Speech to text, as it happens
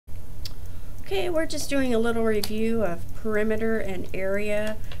Okay, we're just doing a little review of perimeter and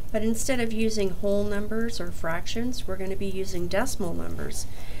area, but instead of using whole numbers or fractions, we're going to be using decimal numbers.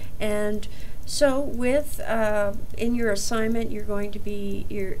 And so with, in your assignment, you're going to be,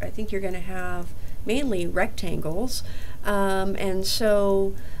 I think you're going to have mainly rectangles. And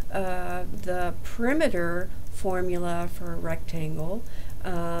so the perimeter formula for a rectangle,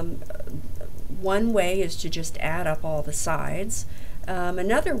 one way is to just add up all the sides.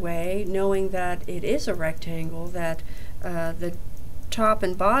 Another way, knowing that it is a rectangle, that the top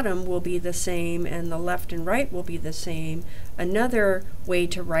and bottom will be the same and the left and right will be the same. Another way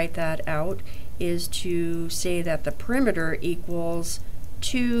to write that out is to say that the perimeter equals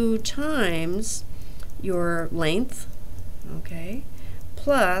 2 times your length, okay,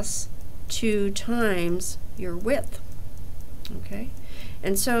 plus 2 times your width, okay.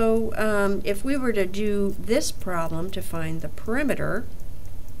 And so if we were to do this problem to find the perimeter,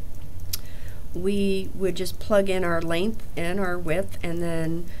 we would just plug in our length and our width and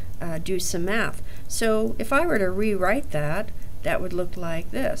then do some math. So if I were to rewrite that, that would look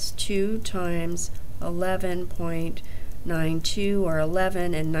like this: 2 times 11.92 or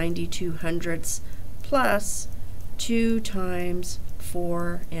 11 and 92 hundredths plus 2 times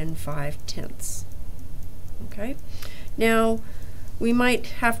 4 and 5 tenths. Okay. Now we might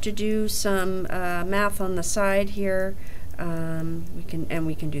have to do some math on the side here.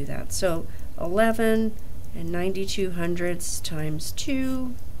 We can do that. So 11 and 92 hundredths times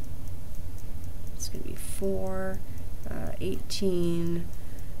 2. It's going to be 4. 18,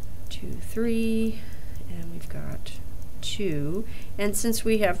 2, 3, and we've got 2. And since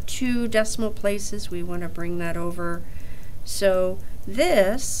we have 2 decimal places, we want to bring that over. So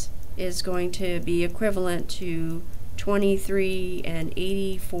this is going to be equivalent to 23 and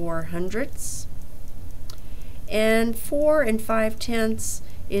 84 hundredths. And 4 and 5 tenths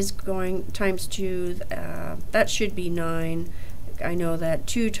is going times 2, that should be 9. I know that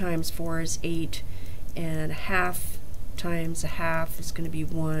 2 times 4 is 8, and half times a half is going to be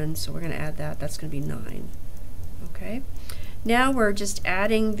 1, so we're going to add that. That's going to be 9. Okay. Now we're just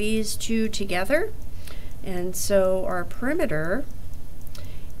adding these two together, and so our perimeter,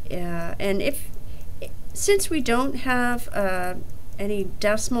 and since we don't have any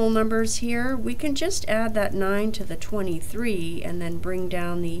decimal numbers here, we can just add that 9 to the 23 and then bring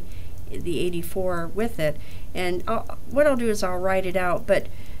down the 84 with it. And what I'll do is I'll write it out, but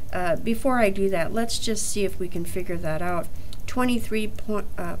before I do that, let's just see if we can figure that out. 23 plus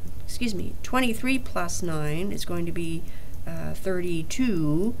 9 is going to be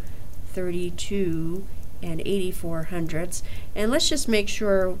 32 and 84 hundredths. And let's just make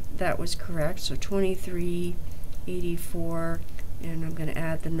sure that was correct. So 23, 84, and I'm going to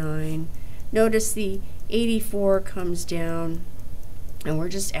add the 9. Notice the 84 comes down, and we're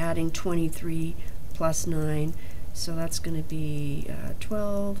just adding 23 plus 9. So that's going to be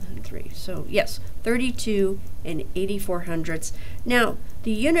 12 and 3. So yes, 32 and 84 hundredths. Now,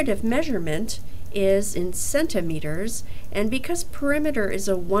 the unit of measurement is in centimeters, and because perimeter is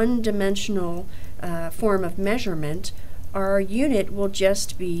a one-dimensional form of measurement, our unit will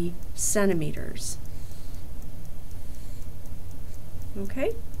just be centimeters.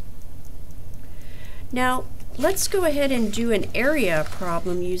 Okay? Now, let's go ahead and do an area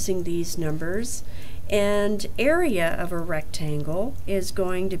problem using these numbers. And area of a rectangle is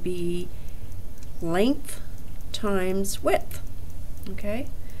going to be length times width. Okay?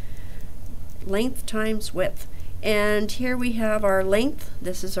 Length times width. And here we have our length.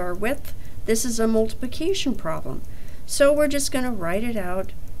 This is our width. This is a multiplication problem. So we're just going to write it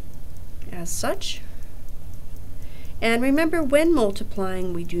out as such. And remember, when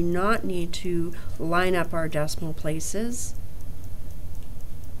multiplying, we do not need to line up our decimal places.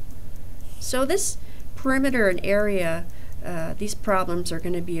 So this perimeter and area, these problems are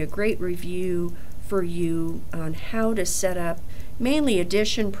going to be a great review for you on how to set up mainly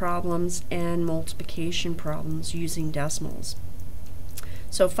addition problems and multiplication problems using decimals.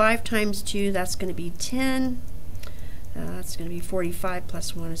 So 5 times 2, that's going to be 10. That's going to be 45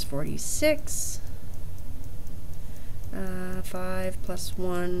 plus 1 is 46. 5 plus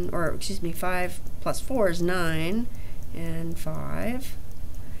 1, or excuse me, 5 plus 4 is 9, and 5.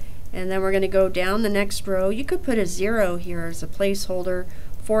 And then we're going to go down the next row. You could put a 0 here as a placeholder.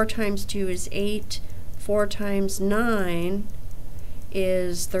 4 times 2 is 8. 4 times 9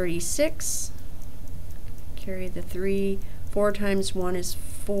 is 36. Carry the 3. 4 times 1 is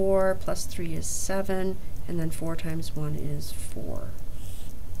 4, plus 3 is 7, and then 4 times 1 is 4.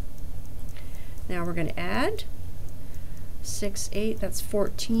 Now we're going to add 6, 8, that's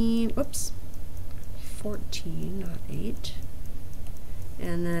 14. Oops. 14, not 8.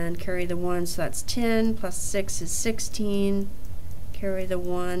 and then carry the 1, so that's 10, plus 6 is 16, carry the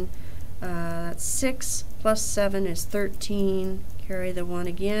 1, that's 6, plus 7 is 13, carry the 1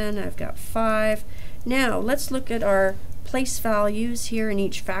 again, I've got 5. Now let's look at our place values here in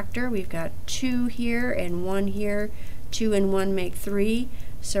each factor. We've got 2 here and 1 here. 2 and 1 make 3,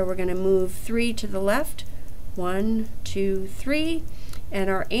 so we're going to move 3 to the left. 1, 2, 3, and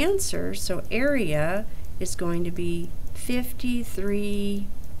our answer, so area, is going to be 53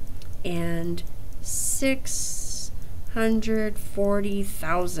 and 640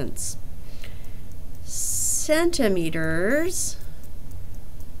 thousandths centimeters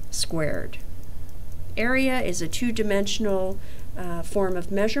squared. Area is a two-dimensional form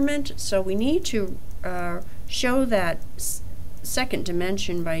of measurement, so we need to show that second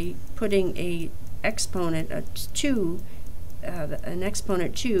dimension by putting an exponent 2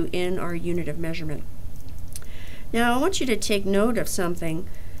 in our unit of measurement. Now I want you to take note of something.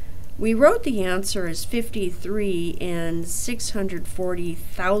 We wrote the answer as 53 and 640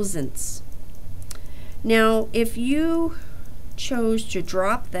 thousandths. Now if you chose to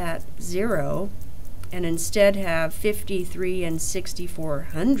drop that 0 and instead have 53 and 64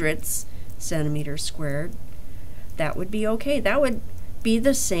 hundredths centimeters squared, that would be okay. That would be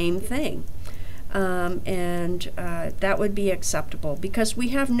the same thing. That would be acceptable because we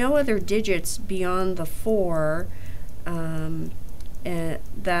have no other digits beyond the 4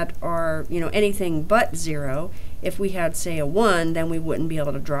 that are, anything but 0. If we had, say, a 1, then we wouldn't be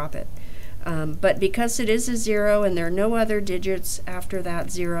able to drop it. But because it is a 0 and there are no other digits after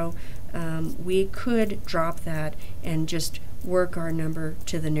that 0, we could drop that and just work our number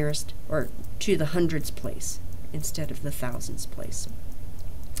to the nearest, or to the hundreds place instead of the thousands place.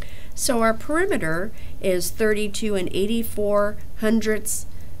 So our perimeter is 32 and 84 hundredths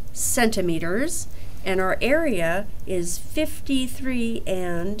centimeters, and our area is 53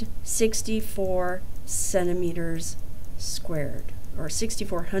 and 64 centimeters squared, or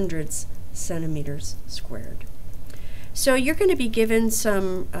 64 hundredths centimeters squared. So you're going to be given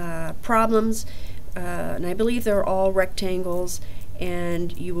some problems, and I believe they're all rectangles,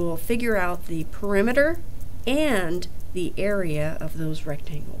 and you will figure out the perimeter and the area of those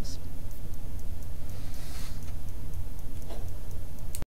rectangles.